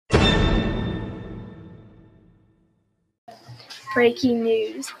Breaking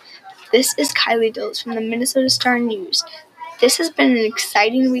news. This is Kylie Dills from the Minnesota Star News. This has been an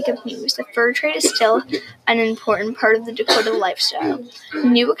exciting week of news. The fur trade is still an important part of the Dakota lifestyle.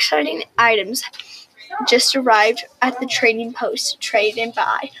 New exciting items just arrived at the trading post to trade and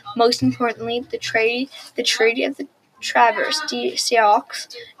buy. Most importantly, the Treaty of the Traverse de Sioux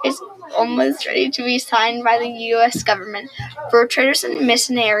is almost ready to be signed by the U.S. government. Fur traders and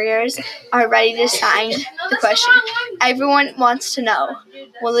missionaries are ready to sign the question. Everyone wants to know,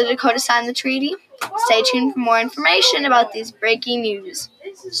 will the Dakota sign the treaty? Stay tuned for more information about these breaking news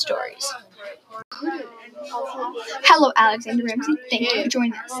stories. Hello, Alexander Ramsey. Thank you for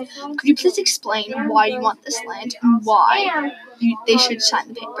joining us. Could you please explain why you want this land and why they should sign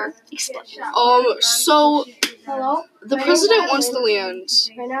the paper? Explain. So the president wants the land,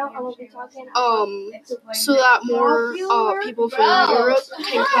 so that more people from Europe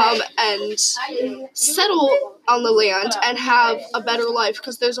can come and settle on the land and have a better life,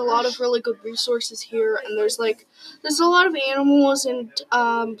 because there's a lot of really good resources here, and there's a lot of animals and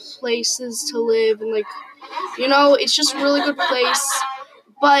places to live, and it's just a really good place.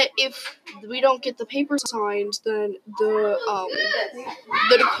 But if we don't get the paper signed, then the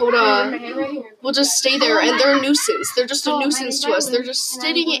Dakota will just stay there, and they're a nuisance. They're just a nuisance to us. They're just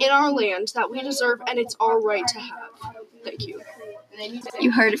sitting in our land that we deserve, and it's our right to have. Thank you. You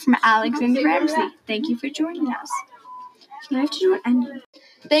heard it from Alexander Ramsey. Thank you for joining us. I have to do an ending.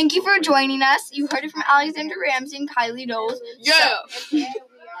 Thank you for joining us. You heard it from Alexander Ramsey and Kylie Doles. Yeah.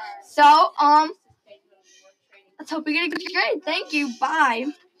 So, let's hope we get a good grade. Thank you.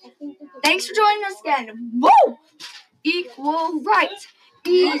 Bye. Thanks for joining us again. Woo! Equal rights.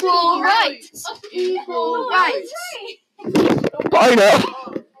 Equal rights. Equal rights. Bye now.